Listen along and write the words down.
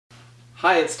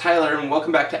Hi, it's Tyler and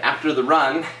welcome back to After the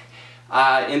Run.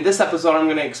 In this episode I'm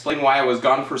going to explain why I was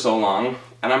gone for so long,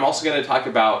 and I'm also going to talk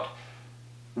about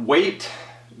weight,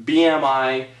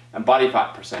 BMI, and body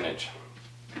fat percentage.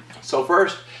 So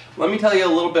first, let me tell you a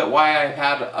little bit why I've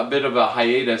had a bit of a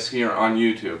hiatus here on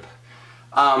YouTube.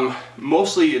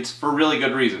 Mostly it's for really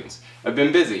good reasons. I've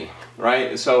been busy,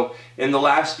 right? So in the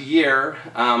last year,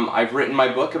 I've written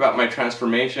my book about my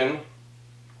transformation.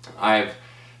 I've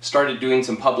started doing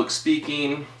some public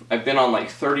speaking. I've been on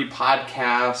like 30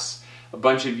 podcasts, a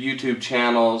bunch of YouTube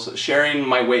channels, sharing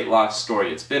my weight loss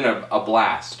story. It's been a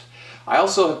blast. I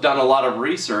also have done a lot of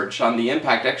research on the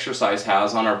impact exercise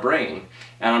has on our brain,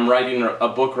 and I'm writing a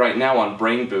book right now on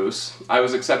brain boosts. I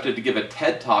was accepted to give a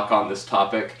TED Talk on this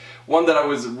topic, one that I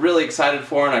was really excited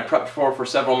for and I prepped for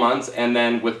several months, and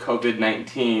then with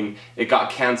COVID-19 it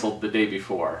got canceled the day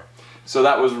before. So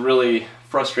that was really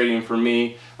frustrating for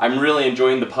me. I'm really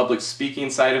enjoying the public speaking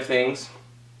side of things.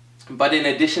 But in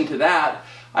addition to that,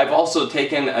 I've also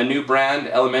taken a new brand,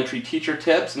 Elementary Teacher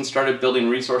Tips, and started building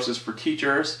resources for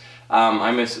teachers.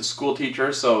 I'm a school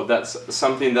teacher, so that's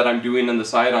something that I'm doing on the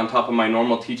side on top of my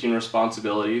normal teaching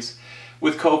responsibilities.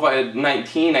 With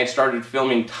COVID-19, I started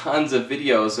filming tons of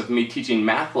videos of me teaching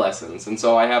math lessons, and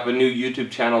so I have a new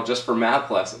YouTube channel just for math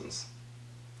lessons.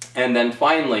 And then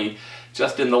finally,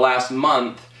 just in the last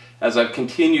month, as I've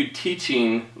continued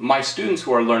teaching my students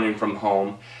who are learning from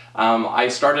home, I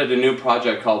started a new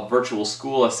project called Virtual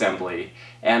School Assembly,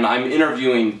 and I'm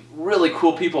interviewing really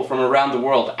cool people from around the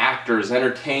world, actors,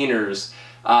 entertainers,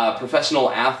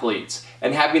 professional athletes,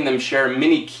 and having them share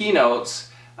mini keynotes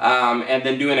and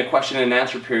then doing a question and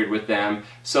answer period with them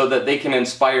so that they can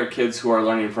inspire kids who are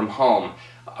learning from home.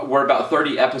 We're about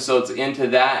 30 episodes into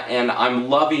that, and I'm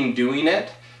loving doing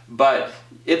it, but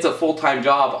it's a full-time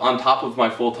job on top of my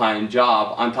full-time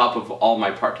job, on top of all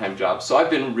my part-time jobs. So I've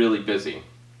been really busy.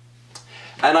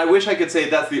 And I wish I could say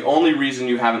that's the only reason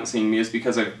you haven't seen me is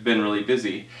because I've been really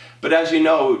busy. But as you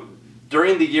know,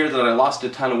 during the year that I lost a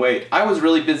ton of weight, I was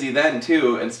really busy then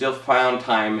too and still found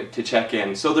time to check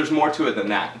in. So there's more to it than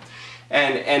that.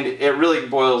 And it really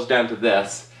boils down to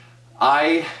this.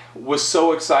 I was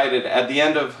so excited at the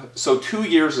end of, so 2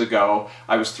 years ago,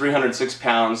 I was 306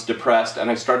 pounds, depressed,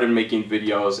 and I started making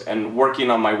videos and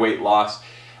working on my weight loss.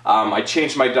 I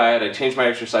changed my diet, I changed my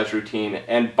exercise routine,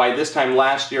 and by this time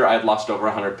last year I had lost over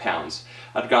 100 pounds.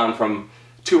 I'd gone from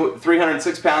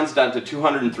 306 pounds down to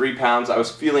 203 pounds. I was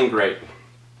feeling great.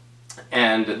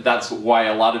 And that's why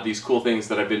a lot of these cool things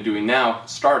that I've been doing now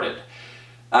started.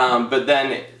 But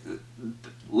then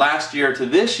last year to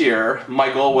this year, my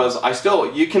goal was,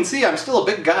 you can see I'm still a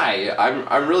big guy.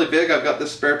 I'm really big. I've got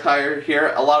this spare tire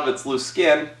here. A lot of it's loose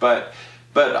skin, but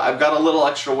I've got a little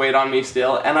extra weight on me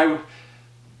still. And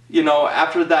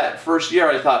after that first year,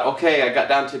 I thought, okay, I got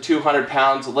down to 200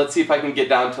 pounds. Let's see if I can get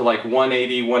down to like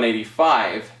 180,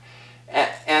 185.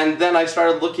 And then I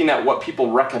started looking at what people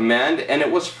recommend, and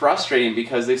it was frustrating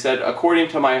because they said, according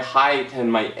to my height and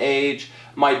my age,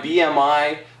 my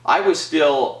BMI, I was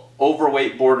still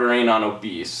overweight bordering on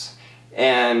obese.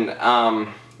 And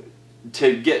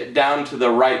to get down to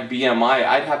the right BMI,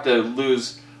 I'd have to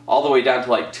lose all the way down to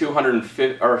like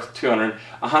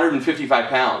 155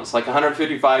 pounds, like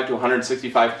 155 to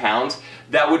 165 pounds.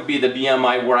 That would be the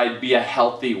BMI where I'd be a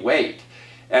healthy weight.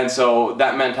 And so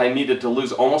that meant I needed to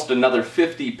lose almost another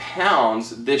 50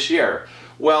 pounds this year.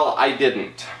 Well, I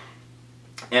didn't.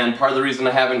 And part of the reason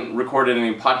I haven't recorded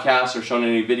any podcasts or shown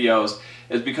any videos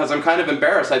is because I'm kind of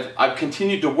embarrassed. I've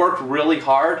continued to work really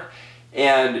hard,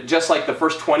 and just like the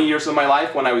first 20 years of my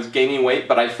life when I was gaining weight,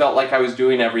 but I felt like I was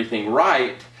doing everything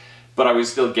right, but I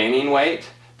was still gaining weight.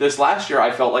 This last year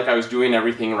I felt like I was doing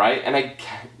everything right, and I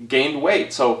gained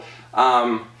weight. So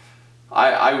my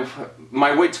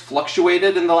weight's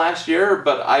fluctuated in the last year,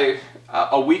 but a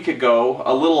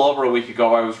little over a week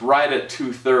ago, I was right at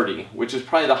 230, which is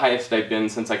probably the highest I've been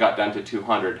since I got down to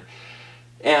 200.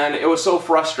 And it was so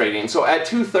frustrating. So at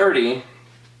 230,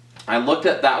 I looked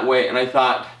at that weight and I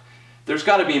thought, there's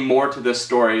got to be more to this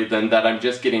story than that I'm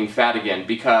just getting fat again,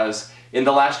 because in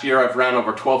the last year I've ran over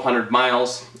 1,200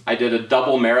 miles. I did a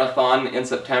double marathon in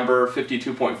September,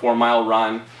 52.4 mile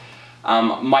run.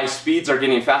 My speeds are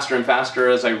getting faster and faster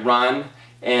as I run,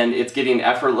 and it's getting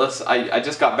effortless. I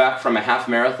just got back from a half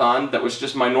marathon that was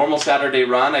just my normal Saturday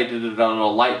run. I did it on a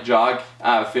light jog,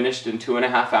 finished in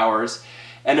 2.5 hours.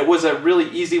 And it was a really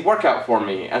easy workout for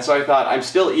me. And so I thought, I'm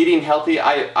still eating healthy.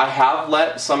 I have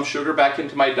let some sugar back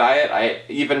into my diet. I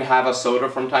even have a soda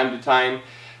from time to time.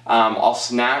 I'll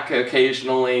snack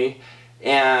occasionally.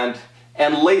 And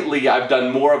lately I've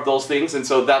done more of those things. And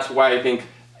so that's why I think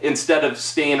instead of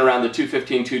staying around the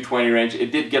 215, 220 range,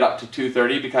 it did get up to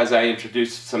 230 because I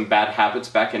introduced some bad habits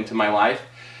back into my life.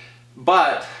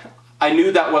 But I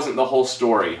knew that wasn't the whole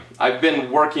story. I've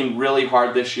been working really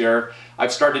hard this year.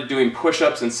 I've started doing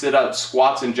push-ups and sit-ups,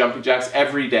 squats and jumping jacks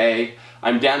every day.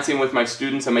 I'm dancing with my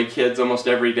students and my kids almost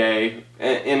every day.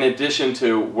 In addition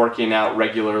to working out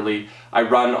regularly, I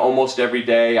run almost every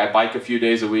day. I bike a few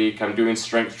days a week. I'm doing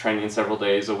strength training several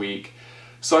days a week.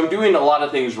 So I'm doing a lot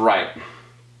of things right.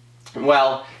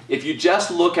 Well, if you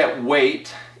just look at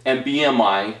weight and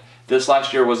BMI, this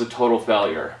last year was a total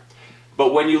failure.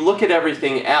 But when you look at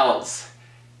everything else,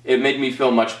 it made me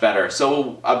feel much better.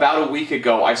 So about a week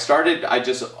ago, I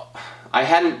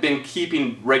hadn't been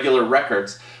keeping regular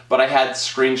records, but I had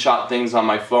screenshot things on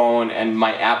my phone and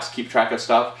my apps keep track of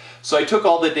stuff. So I took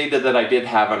all the data that I did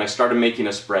have and I started making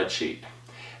a spreadsheet.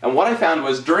 And what I found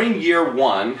was during year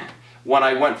one, when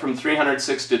I went from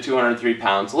 306 to 203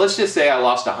 pounds, let's just say I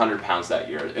lost 100 pounds that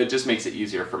year. It just makes it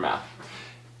easier for math.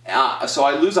 So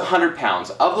I lose 100 pounds.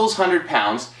 Of those 100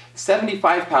 pounds,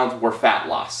 75 pounds were fat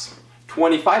loss.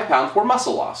 25 pounds were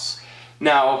muscle loss.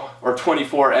 Now, or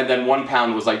 24, and then 1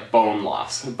 pound was like bone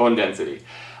loss, bone density.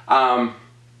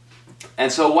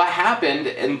 And so what happened,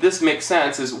 and this makes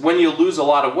sense, is when you lose a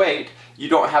lot of weight, you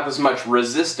don't have as much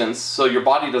resistance, so your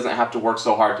body doesn't have to work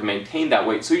so hard to maintain that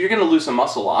weight. So you're going to lose some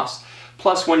muscle loss.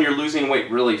 Plus, when you're losing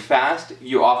weight really fast,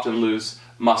 you often lose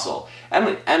muscle.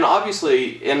 And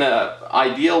obviously, in an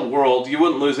ideal world, you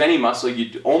wouldn't lose any muscle,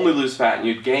 you'd only lose fat and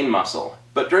you'd gain muscle.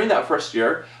 But during that first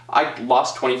year, I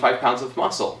lost 25 pounds of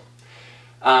muscle.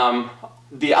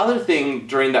 The other thing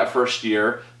during that first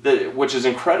year, which is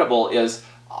incredible, is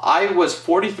I was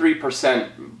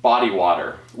 43% body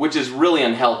water, which is really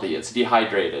unhealthy. It's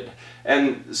dehydrated.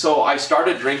 And so I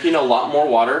started drinking a lot more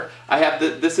water. I have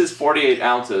this is 48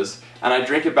 ounces, and I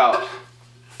drink about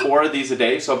 4 of these a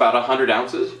day, so about 100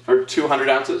 ounces, or 200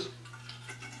 ounces.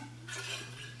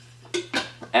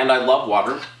 And I love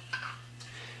water.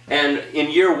 And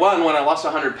in year one, when I lost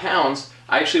 100 pounds,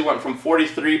 I actually went from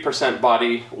 43%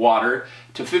 body water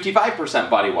to 55%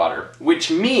 body water, which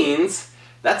means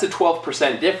that's a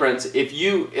 12% difference.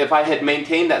 If I had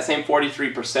maintained that same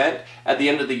 43% at the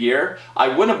end of the year, I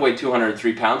wouldn't have weighed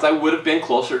 203 pounds. I would have been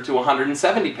closer to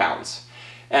 170 pounds.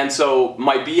 And so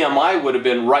my BMI would have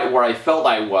been right where I felt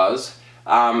I was,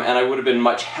 and I would have been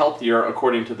much healthier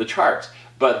according to the charts.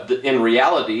 But in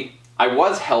reality, I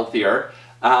was healthier.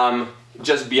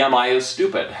 Just BMI is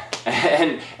stupid.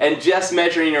 And just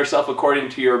measuring yourself according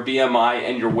to your BMI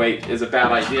and your weight is a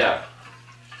bad idea.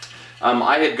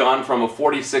 I had gone from a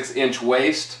 46-inch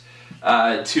waist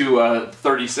to a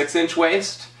 36-inch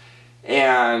waist,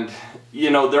 and you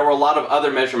know, there were a lot of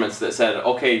other measurements that said,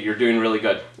 okay, you're doing really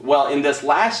good. Well, in this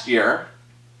last year,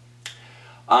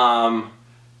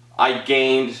 I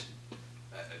gained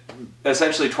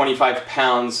essentially 25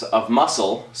 pounds of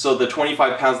muscle. So the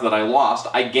 25 pounds that I lost,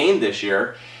 I gained this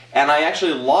year, and I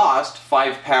actually lost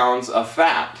 5 pounds of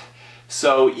fat.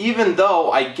 So even though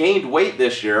I gained weight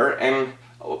this year, and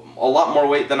a lot more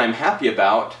weight than I'm happy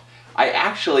about, I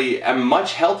actually am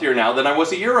much healthier now than I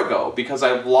was a year ago because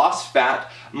I've lost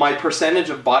fat. My percentage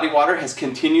of body water has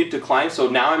continued to climb, so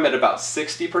now I'm at about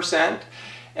 60%.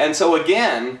 And so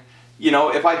again, you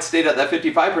know, if I'd stayed at that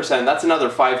 55%, that's another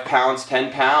 5 pounds,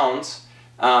 10 pounds.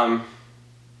 Yeah,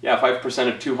 5%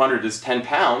 of 200 is 10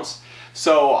 pounds.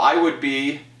 So I would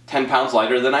be 10 pounds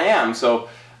lighter than I am. So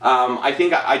I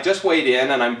think I just weighed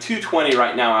in, and I'm 220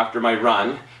 right now after my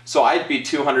run. So I'd be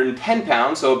 210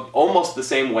 pounds, so almost the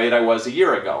same weight I was a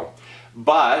year ago.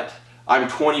 But I'm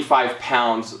 25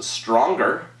 pounds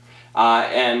stronger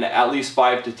and at least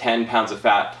 5 to 10 pounds of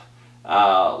fat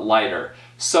lighter.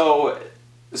 So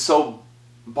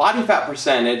body fat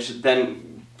percentage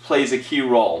then plays a key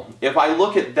role. If I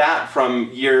look at that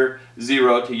from year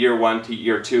 0 to year 1 to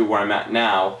year 2 where I'm at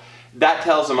now, that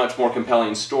tells a much more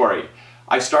compelling story.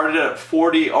 I started at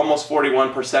almost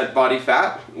 41% body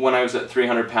fat when I was at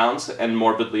 300 pounds and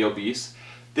morbidly obese.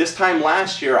 This time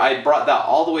last year, I brought that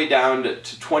all the way down to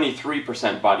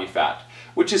 23% body fat,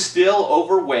 which is still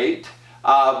overweight,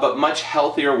 but much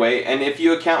healthier weight. And if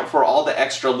you account for all the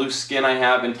extra loose skin I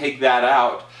have and take that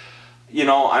out, you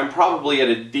know, I'm probably at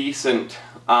a decent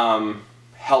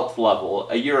health level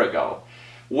a year ago.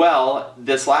 Well,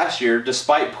 this last year,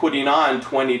 despite putting on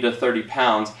 20 to 30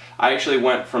 pounds, I actually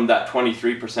went from that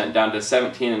 23% down to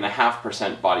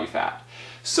 17.5% body fat.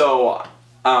 So,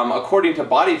 according to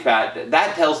body fat,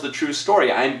 that tells the true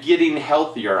story. I'm getting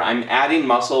healthier. I'm adding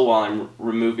muscle while I'm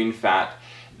removing fat.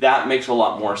 That makes a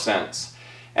lot more sense.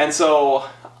 And so,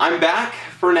 I'm back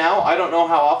for now. I don't know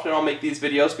how often I'll make these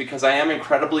videos because I am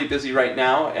incredibly busy right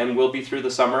now and will be through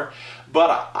the summer.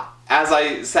 But as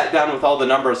I sat down with all the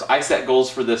numbers, I set goals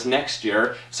for this next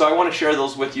year, so I want to share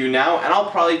those with you now, and I'll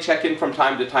probably check in from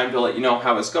time to time to let you know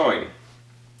how it's going.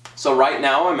 So right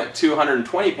now I'm at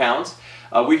 220 pounds.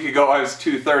 A week ago I was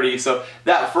 230, so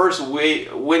that first week,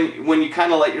 when you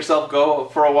kind of let yourself go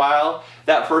for a while,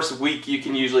 that first week you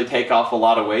can usually take off a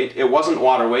lot of weight. It wasn't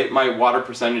water weight. My water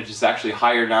percentage is actually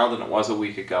higher now than it was a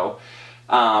week ago.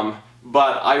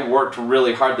 But I worked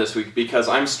really hard this week because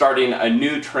I'm starting a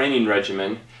new training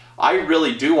regimen. I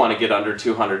really do want to get under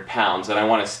 200 pounds, and I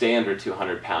want to stay under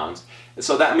 200 pounds.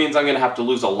 So that means I'm going to have to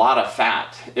lose a lot of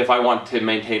fat if I want to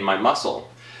maintain my muscle.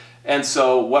 And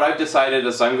so what I've decided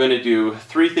is I'm going to do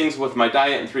 3 things with my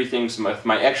diet and 3 things with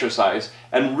my exercise,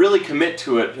 and really commit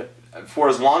to it for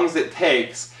as long as it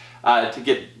takes to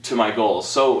get to my goals.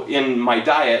 So in my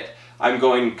diet, I'm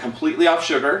going completely off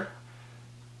sugar,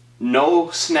 no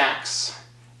snacks,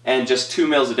 and just 2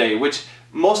 meals a day, which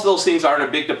most of those things aren't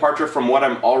a big departure from what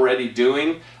I'm already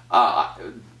doing.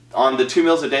 On the 2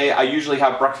 meals a day, I usually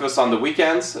have breakfast on the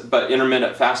weekends, but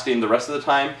intermittent fasting the rest of the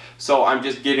time. So I'm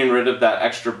just getting rid of that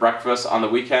extra breakfast on the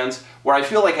weekends, where I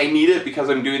feel like I need it because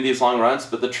I'm doing these long runs,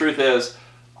 but the truth is,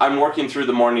 I'm working through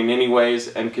the morning anyways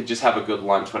and could just have a good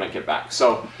lunch when I get back.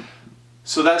 So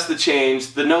that's the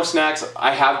change. The no snacks,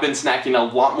 I have been snacking a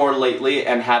lot more lately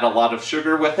and had a lot of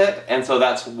sugar with it, and so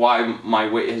that's why my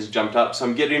weight has jumped up. So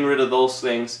I'm getting rid of those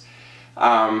things.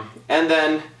 And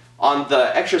then on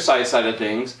the exercise side of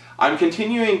things, I'm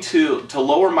continuing to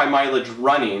lower my mileage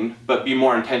running, but be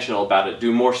more intentional about it.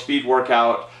 Do more speed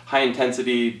workout, high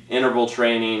intensity interval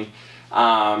training,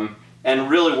 and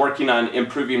really working on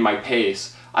improving my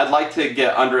pace. I'd like to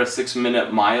get under a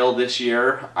 6-minute mile this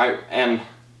year,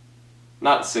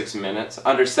 not 6 minutes,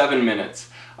 under 7 minutes.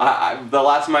 The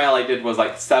last mile I did was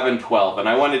like 7:12, and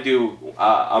I want to do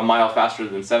a mile faster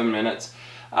than 7 minutes.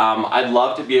 I'd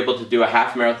love to be able to do a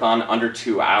half marathon under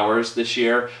 2 hours this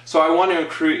year. So I want to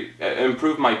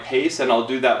improve my pace, and I'll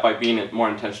do that by being more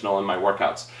intentional in my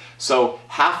workouts. So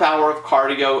half hour of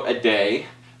cardio a day,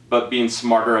 but being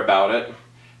smarter about it.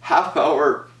 Half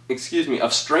hour,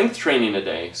 of strength training a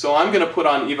day. So I'm going to put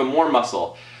on even more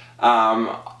muscle. I'm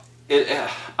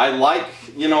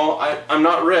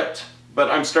not ripped, but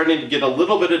I'm starting to get a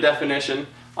little bit of definition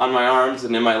on my arms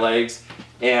and in my legs,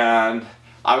 and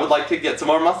I would like to get some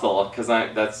more muscle because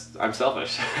I'm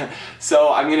selfish.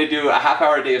 So I'm going to do a half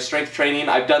hour a day of strength training.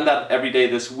 I've done that every day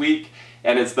this week,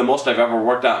 and it's the most I've ever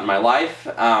worked out in my life.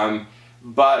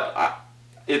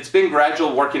 It's been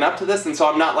gradual working up to this, and so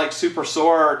I'm not like super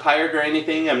sore or tired or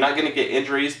anything. I'm not going to get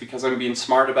injuries because I'm being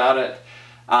smart about it.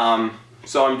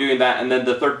 So I'm doing that, and then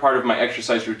the third part of my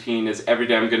exercise routine is every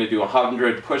day I'm going to do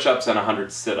 100 push-ups and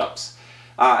 100 sit-ups.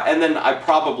 And then I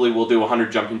probably will do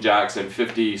 100 jumping jacks and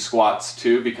 50 squats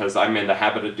too, because I'm in the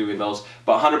habit of doing those.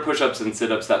 But 100 push-ups and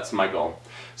sit-ups, that's my goal.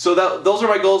 So those are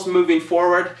my goals moving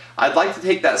forward. I'd like to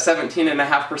take that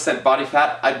 17.5% body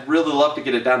fat. I'd really love to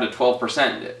get it down to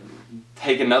 12%.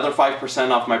 Take another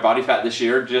 5% off my body fat this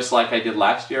year, just like I did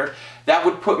last year. That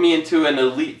would put me into an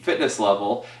elite fitness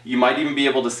level. You might even be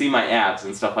able to see my abs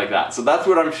and stuff like that. So that's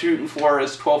what I'm shooting for,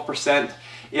 is 12%.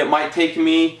 It might take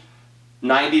me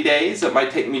 90 days, it might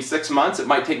take me 6 months, it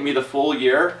might take me the full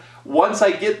year. Once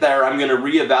I get there, I'm going to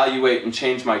reevaluate and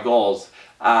change my goals.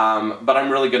 But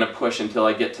I'm really going to push until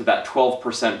I get to that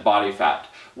 12% body fat.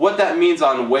 What that means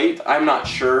on weight, I'm not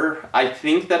sure. I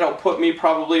think that it'll put me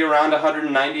probably around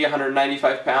 190,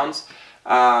 195 pounds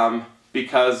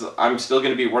because I'm still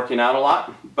going to be working out a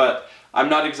lot, but I'm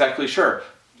not exactly sure.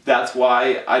 That's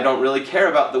why I don't really care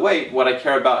about the weight. What I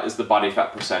care about is the body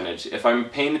fat percentage. If I'm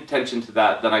paying attention to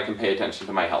that, then I can pay attention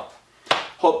to my health.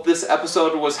 Hope this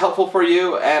episode was helpful for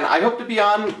you, and I hope to be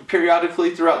on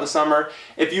periodically throughout the summer.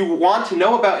 If you want to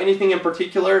know about anything in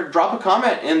particular, drop a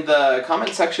comment in the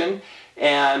comment section,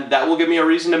 and that will give me a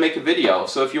reason to make a video.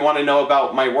 So if you want to know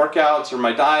about my workouts or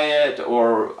my diet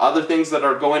or other things that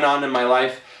are going on in my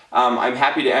life, I'm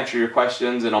happy to answer your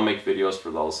questions, and I'll make videos for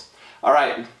those.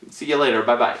 Alright, see you later.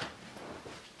 Bye-bye.